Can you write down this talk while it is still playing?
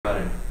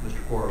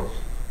Quarles.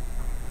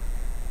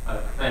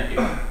 Thank you,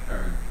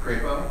 Chairman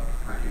Crapo,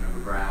 Ranking Member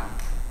Brown,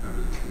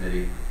 members of the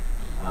committee.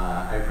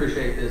 I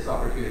appreciate this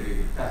opportunity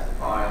to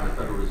testify on the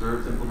Federal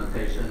Reserve's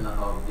implementation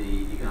of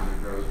the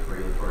Economic Growth,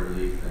 Regulatory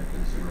Relief, and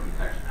Consumer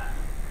Protection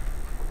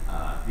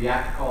Act. The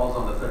Act calls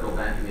on the federal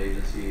banking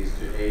agencies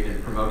to aid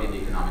in promoting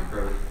economic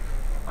growth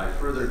by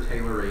further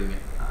tailoring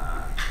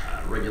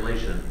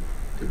regulation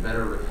to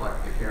better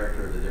reflect the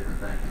character of the different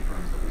banking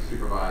firms that we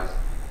supervise,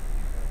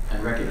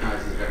 and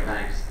recognizes that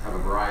banks have a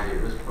variety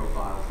of risk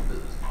profiles and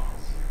business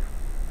models.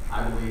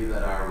 I believe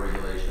that our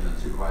regulation and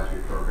supervisory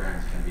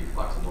programs can be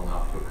flexible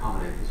enough to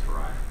accommodate this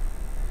variety.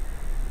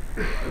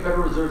 The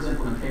Federal Reserve's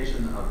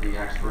implementation of the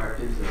Act's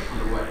directives is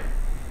underway.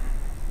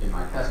 In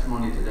my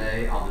testimony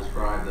today, I'll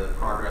describe the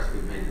progress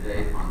we've made to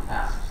date on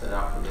tasks set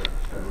out for the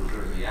Federal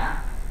Reserve in the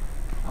Act.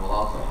 I will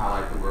also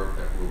highlight the work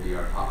that will be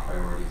our top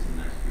priorities in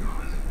the next few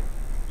months.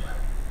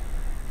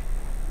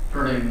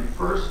 Turning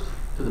first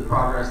to the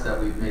progress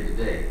that we've made to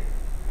date.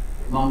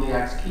 Among the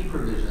Act's key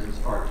provisions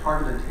are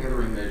targeted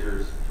tailoring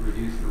measures to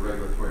reduce the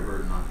regulatory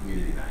burden on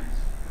community banks.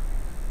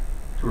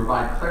 To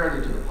provide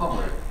clarity to the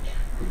public,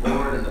 the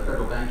Board and the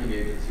federal banking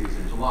agencies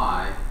in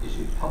July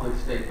issued public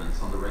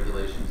statements on the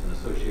regulations and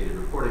associated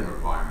reporting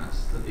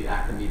requirements that the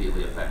Act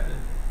immediately affected,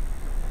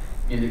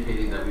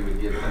 indicating that we would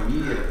give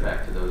immediate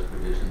effect to those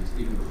provisions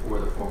even before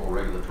the formal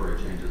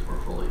regulatory changes were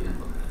fully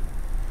implemented.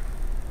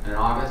 And in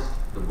August,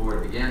 the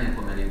Board began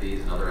implementing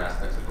these and other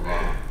aspects of the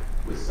law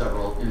with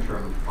several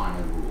interim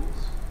final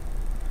rules.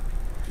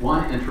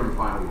 One interim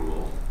final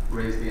rule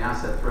raised the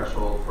asset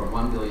threshold from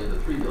 $1 billion to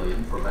 $3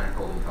 billion for bank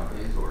holding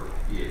companies, or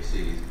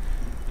BHCs,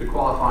 to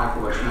qualify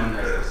for what's known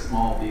as the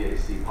small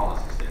BHC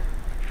policy statement.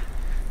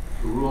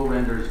 The rule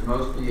renders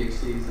most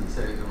BHCs and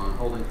savings and loan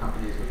holding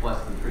companies with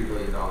less than $3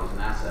 billion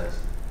in assets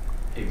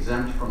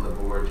exempt from the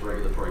Board's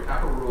regulatory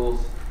capital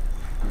rules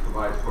and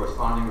provides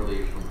corresponding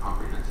relief from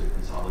comprehensive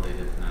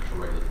consolidated financial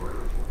regulatory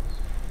reports.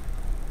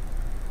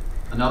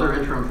 Another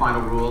interim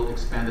final rule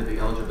expanded the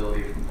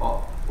eligibility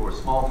for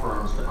small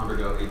firms to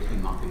undergo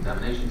 18-month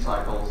examination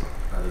cycles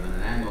rather than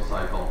an annual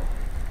cycle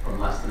from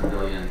less than $1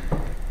 billion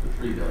to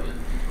 $3 billion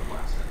in total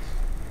assets.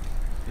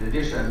 In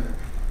addition,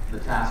 the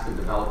task of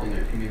developing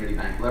a community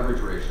bank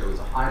leverage ratio is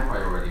a high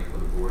priority for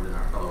the Board and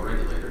our fellow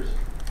regulators,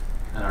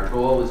 and our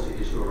goal is to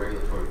issue a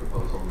regulatory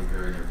proposal in the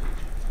very near future.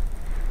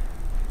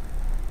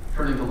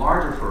 Turning to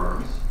larger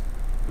firms,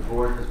 the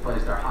Board has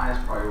placed our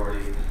highest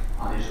priority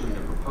on issuing a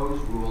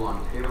proposed rule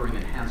on tailoring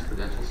enhanced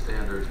prudential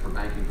standards for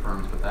banking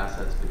firms with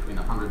assets between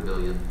 $100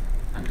 billion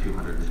and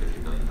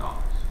 $250 billion.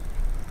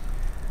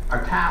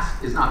 Our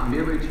task is not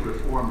merely to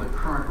reform the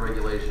current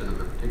regulation of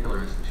the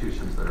particular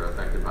institutions that are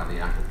affected by the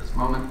Act at this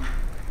moment,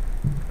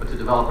 but to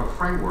develop a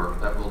framework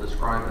that will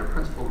describe in a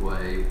principled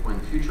way when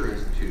future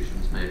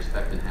institutions may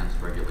expect enhanced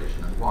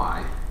regulation and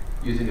why,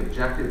 using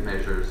objective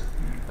measures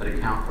that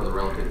account for the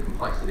relative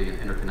complexity and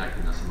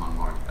interconnectedness among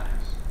large banks.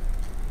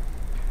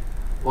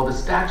 While the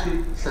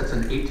statute sets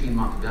an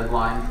 18-month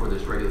deadline for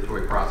this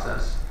regulatory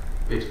process,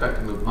 we expect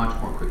to move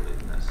much more quickly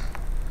than this.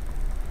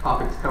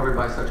 Topics covered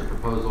by such a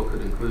proposal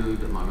could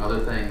include, among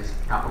other things,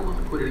 capital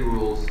and liquidity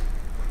rules,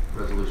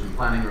 resolution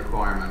planning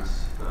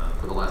requirements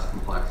for the less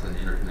complex and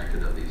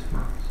interconnected of these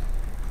firms.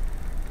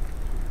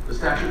 The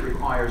statute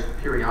requires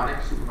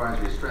periodic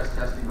supervisory stress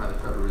testing by the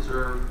Federal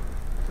Reserve,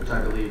 which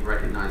I believe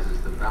recognizes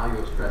the value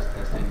of stress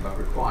testing but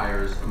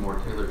requires a more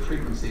tailored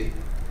frequency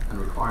and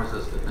requires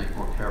us to think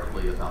more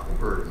carefully about the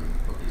burden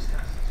of these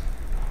tests.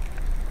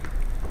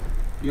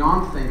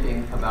 Beyond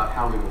thinking about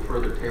how we will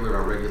further tailor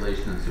our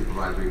regulation and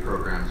supervisory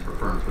programs for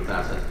firms with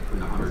assets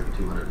between $100 and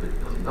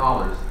 $250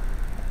 billion,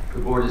 the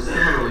Board is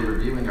similarly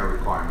reviewing our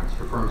requirements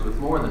for firms with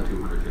more than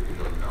 $250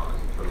 billion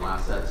in total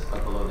assets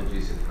but below the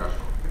GSIB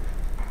threshold.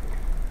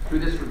 Through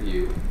this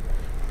review,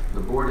 the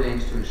Board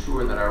aims to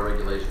ensure that our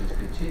regulations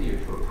continue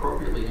to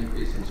appropriately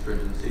increase in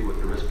stringency with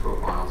the risk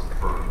profiles of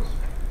firms,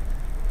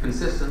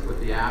 consistent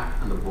with the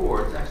Act and the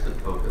Board's excellent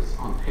focus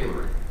on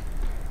tailoring.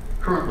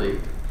 Currently,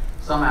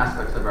 some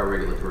aspects of our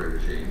regulatory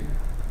regime,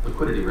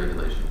 liquidity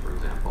regulation for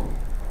example,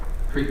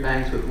 treat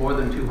banks with more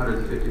than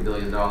 $250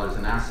 billion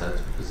in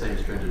assets with the same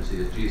stringency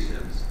as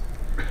GSIBs.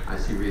 I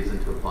see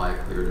reason to apply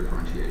a clear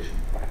differentiation.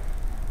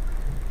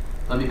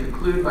 Let me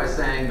conclude by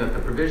saying that the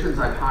provisions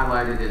I've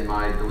highlighted in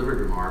my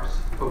delivered remarks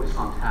focus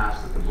on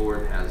tasks that the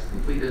Board has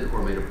completed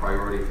or made a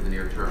priority for the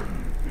near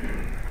term.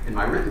 In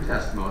my written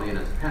testimony and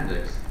its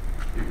appendix,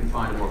 you can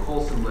find a more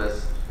fulsome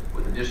list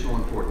with additional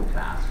important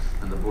tasks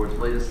and the Board's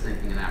latest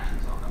thinking and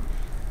actions on them.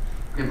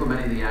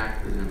 Implementing the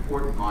Act is an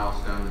important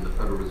milestone in the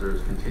Federal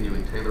Reserve's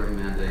continuing tailoring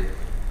mandate.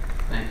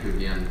 Thank you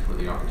again for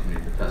the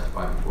opportunity to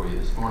testify before you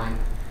this morning.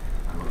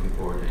 I'm looking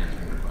forward to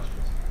answering your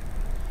questions.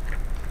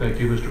 Thank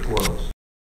you, Mr. Quarles.